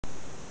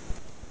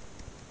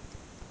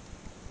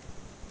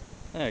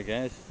Alright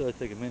guys, thought I'd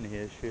take a minute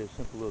here to share a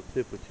simple little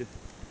tip with you.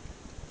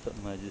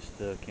 Something I just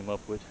came up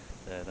with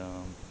that,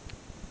 an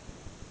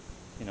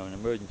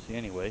emergency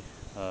anyway,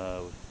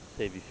 will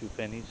save you a few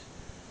pennies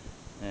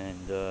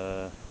and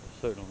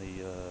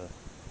certainly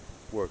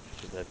works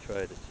because I've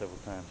tried it several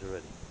times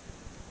already.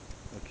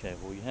 Okay,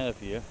 what we have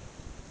here,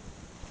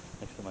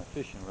 next to my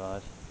fishing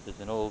rod, is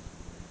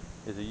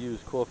a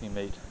used coffee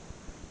mate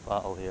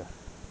bottle here.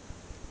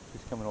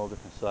 These come in all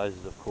different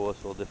sizes, of course,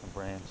 all different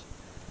brands.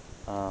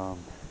 Um,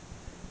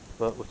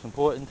 but what's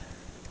important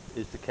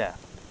is the cap.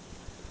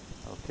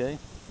 Okay,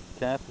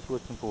 cap is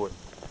what's important.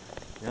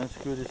 You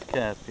unscrew this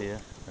cap here,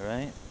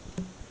 alright?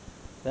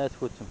 That's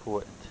what's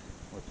important.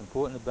 What's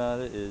important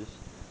about it is,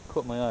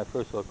 caught my eye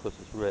first of all because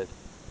it's red,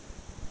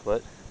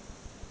 but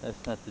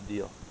that's not the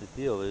deal. The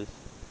deal is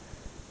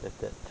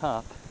that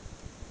top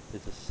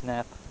is a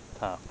snap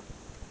top,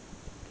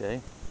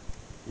 okay?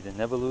 You can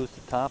never lose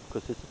the top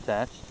because it's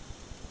attached,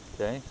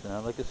 okay? So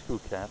not like a screw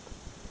cap.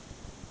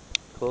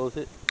 Close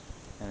it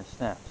and it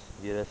snaps.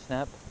 You hear that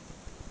snap?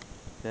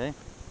 Okay?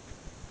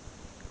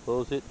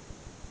 Close it,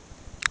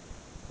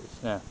 it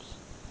snaps.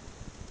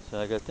 So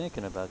I got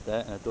thinking about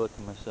that and I thought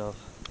to myself,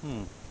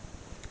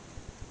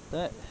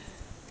 that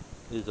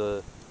is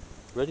a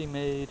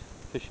ready-made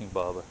fishing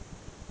bobber,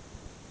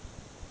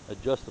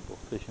 adjustable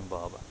fishing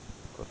bobber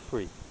for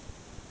free.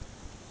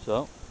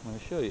 So I'm going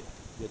to show you.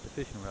 You got the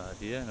fishing rod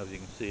here. I don't know if you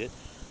can see it.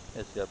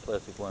 That's the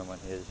plastic worm on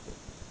here just for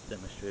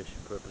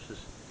demonstration purposes.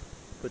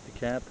 Put the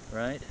cap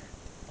right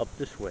up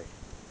this way,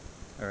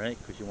 all right,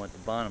 because you want the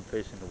bottom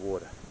facing the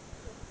water.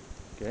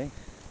 Okay.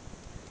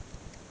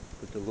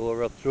 Put the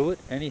lure up through it,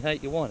 any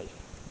height you want it.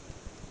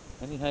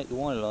 Any height you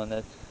want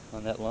it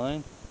on that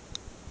line.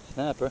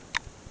 Snapper.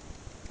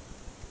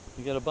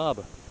 You got a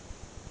bobber.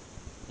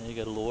 And you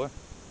got a lure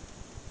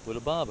with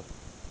a bobber.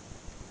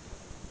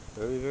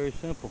 Very, very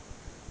simple.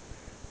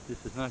 This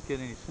does not get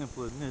any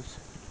simpler than this.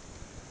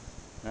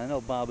 And I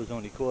know bobbers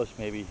only cost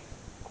maybe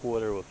a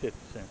quarter or 50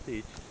 cents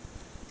each,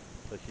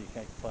 so you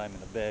can't buy them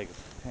in a bag of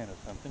 10 or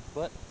something,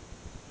 but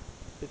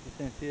 50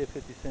 cents here,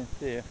 50 cents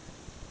there,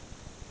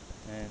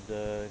 and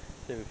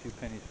save a few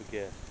pennies for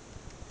gas.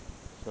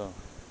 So I'll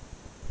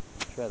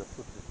try to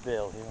flip this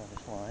bail here on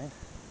this line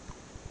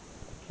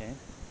if I can.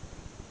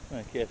 I'm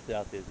going to cast it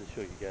out there to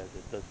show you guys that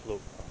it does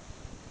float well.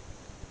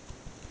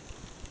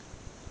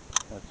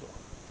 That's all.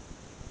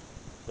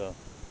 So,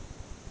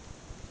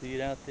 see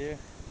it out there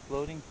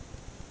floating?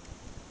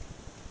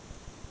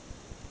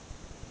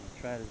 I'll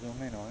try to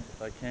zoom in on it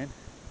if I can.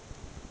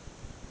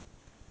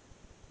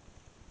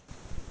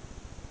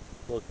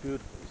 Floats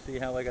beautiful. You see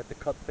how I got the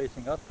cup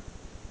facing up?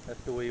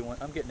 That's the way you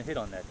want. I'm getting a hit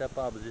on that. That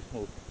bobber just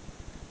moved.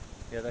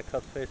 Yeah, that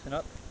cup's facing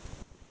up.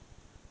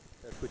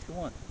 That's what you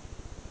want.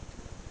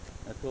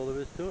 That's all there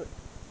is to it.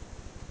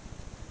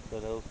 So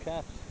those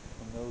caps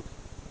from those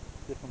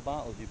different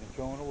bottles you've been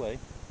throwing away,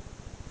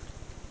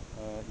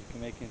 you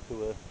can make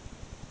into a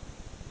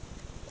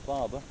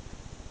bobber.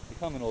 They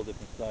come in all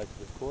different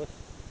sizes, of course,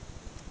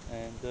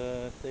 and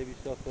save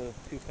yourself a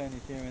few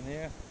pennies here and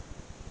there.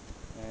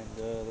 And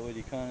the way the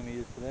economy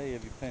is today,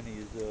 every penny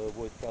is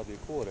worth probably a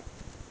quarter.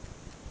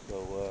 So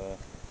I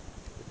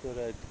thought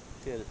I'd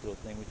share this little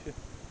thing with you.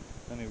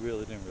 Let me reel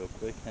it in real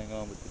quick. Hang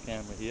on with the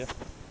camera here.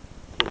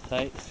 Sit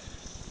tight.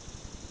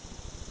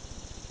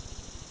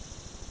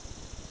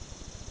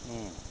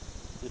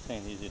 This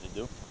ain't easy to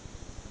do,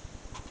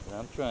 but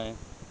I'm trying.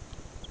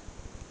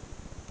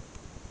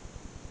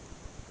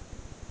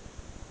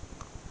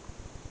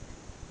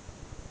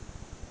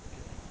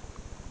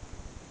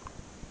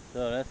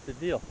 So that's the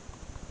deal.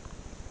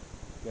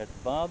 You got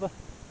the bobber,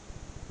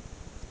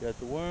 you got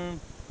the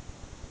worm,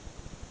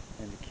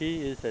 and the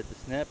key is that the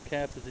snap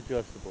cap is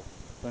adjustable.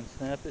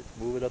 Unsnap it,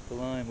 move it up the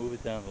line, move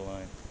it down the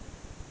line.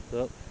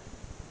 So,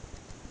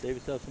 save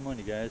yourself some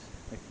money, guys.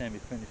 Next time you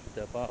finish with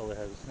that bottle that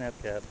has a snap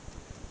cap,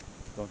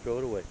 don't throw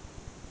it away.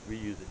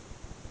 Reuse it.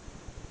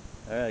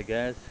 Alright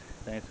guys,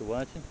 thanks for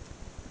watching.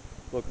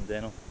 Welcome,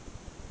 Daniel.